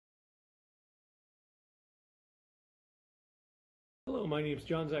Hello, my name is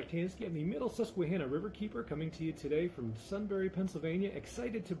John Zaktansky. I'm the Middle Susquehanna Riverkeeper coming to you today from Sunbury, Pennsylvania.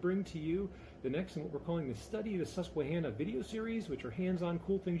 Excited to bring to you the next in what we're calling the Study the Susquehanna video series, which are hands-on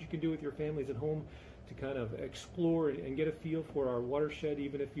cool things you can do with your families at home to kind of explore and get a feel for our watershed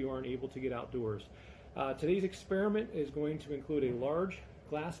even if you aren't able to get outdoors. Today's experiment is going to include a large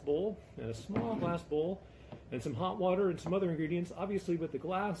glass bowl and a small glass bowl and some hot water and some other ingredients. Obviously with the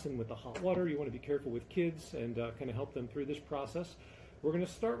glass and with the hot water, you want to be careful with kids and kind of help them through this process. We're going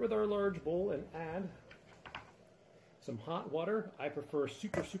to start with our large bowl and add some hot water. I prefer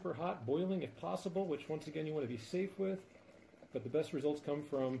super hot, boiling if possible, which once again you want to be safe with, but the best results come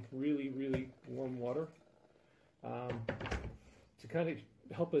from really warm water. To kind of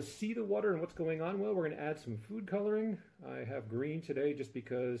help us see the water and what's going on, well, we're going to add some food coloring. I have green today just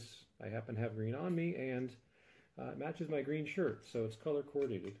because I happen to have green on me, and it matches my green shirt, so it's color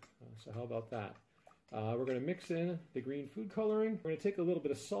coordinated. So how about that? We're going to mix in the green food coloring. We're going to take a little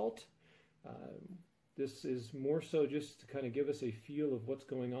bit of salt. This is more so just to kind of give us a feel of what's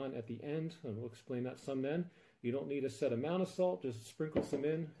going on at the end, and we'll explain that some then. You don't need a set amount of salt, just sprinkle some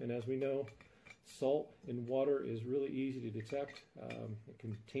in, and as we know, salt in water is really easy to detect. It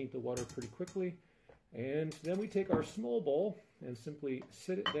can taint the water pretty quickly. And then we take our small bowl and simply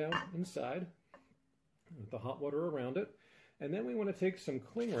sit it down inside with the hot water around it. And then we want to take some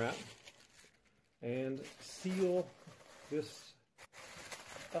cling wrap and seal this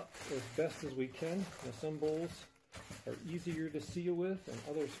up as best as we can. Now, some bowls are easier to seal with and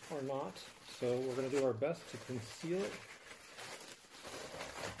others are not. So we're going to do our best to conceal it.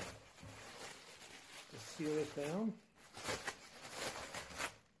 Seal it down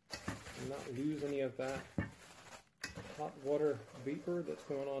and not lose any of that hot water vapor that's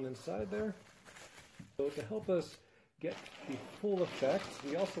going on inside there. So to help us get the full effect,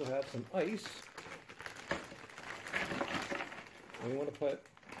 we also have some ice. And we want to put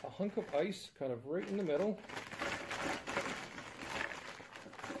a hunk of ice kind of right in the middle.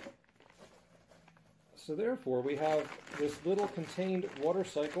 So therefore we have this little contained water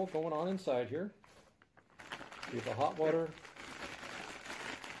cycle going on inside here. We have the hot water.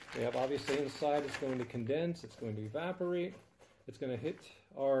 We have obviously inside it's going to condense, it's going to evaporate, it's going to hit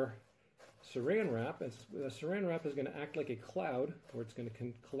our saran wrap, and the saran wrap is going to act like a cloud where it's going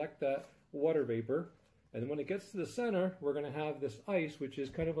to collect that water vapor, and then when it gets to the center, we're going to have this ice, which is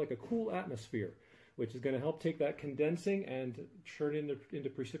kind of like a cool atmosphere, which is going to help take that condensing and turn it into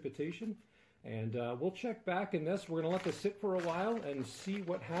precipitation. And we'll check back in this. We're going to let this sit for a while and see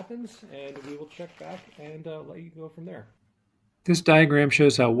what happens, and we will check back and let you go from there. This diagram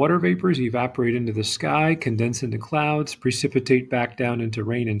shows how water vapors evaporate into the sky, condense into clouds, precipitate back down into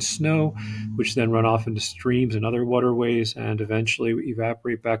rain and snow, which then run off into streams and other waterways, and eventually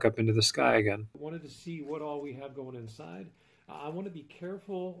evaporate back up into the sky again. I wanted to see what all we have going inside. I want to be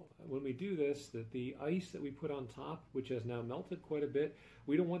careful when we do this that the ice that we put on top, which has now melted quite a bit,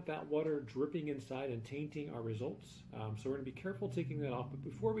 we don't want that water dripping inside and tainting our results. So we're going to be careful taking that off. But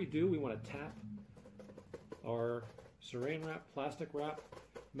before we do, we want to tap our saran wrap, plastic wrap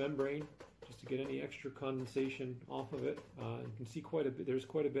membrane just to get any extra condensation off of it. You can see quite a bit. There's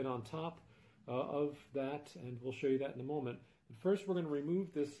quite a bit on top of that, and we'll show you that in a moment. But first, we're going to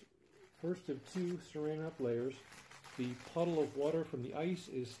remove this first of two saran wrap layers. The puddle of water from the ice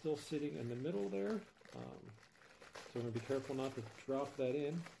is still sitting in the middle there. So we're going to be careful not to drop that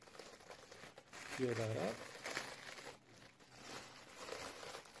in. Seal that up.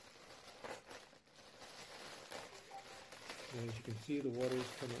 And as you can see, the water is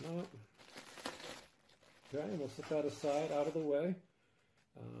coming up. Okay, and we'll set that aside, out of the way.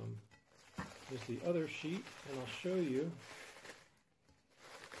 Here's the other sheet, and I'll show you.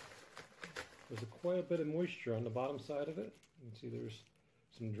 There's quite a bit of moisture on the bottom side of it. You can see there's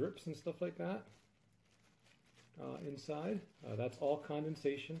some drips and stuff like that inside. That's all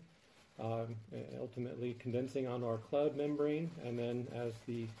condensation, ultimately condensing on our cloud membrane, and then as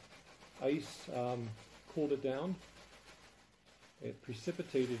the ice cooled it down, it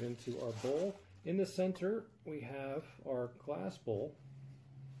precipitated into our bowl. In the center, we have our glass bowl.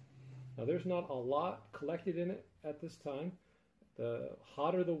 Now there's not a lot collected in it at this time. The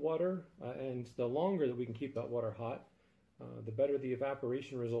hotter the water and the longer that we can keep that water hot, the better the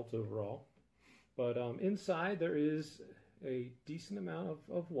evaporation results overall. But inside there is a decent amount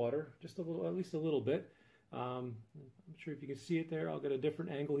of water, just a little, at least a little bit. I'm not sure if you can see it there. I'll get a different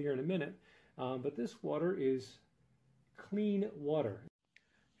angle here in a minute. But this water is clean water.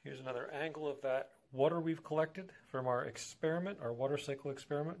 Here's another angle of that water we've collected from our experiment, our water cycle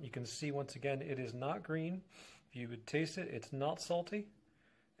experiment. You can see once again it is not green. If you would taste it, it's not salty.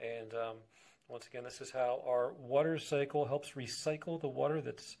 And Once again, this is how our water cycle helps recycle the water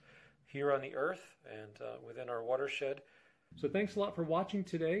that's here on the earth and within our watershed. So thanks a lot for watching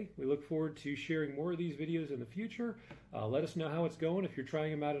today. We look forward to sharing more of these videos in the future. Let us know how it's going if you're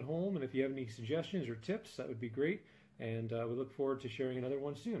trying them out at home, and if you have any suggestions or tips, that would be great. And we look forward to sharing another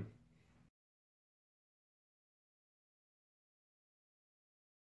one soon.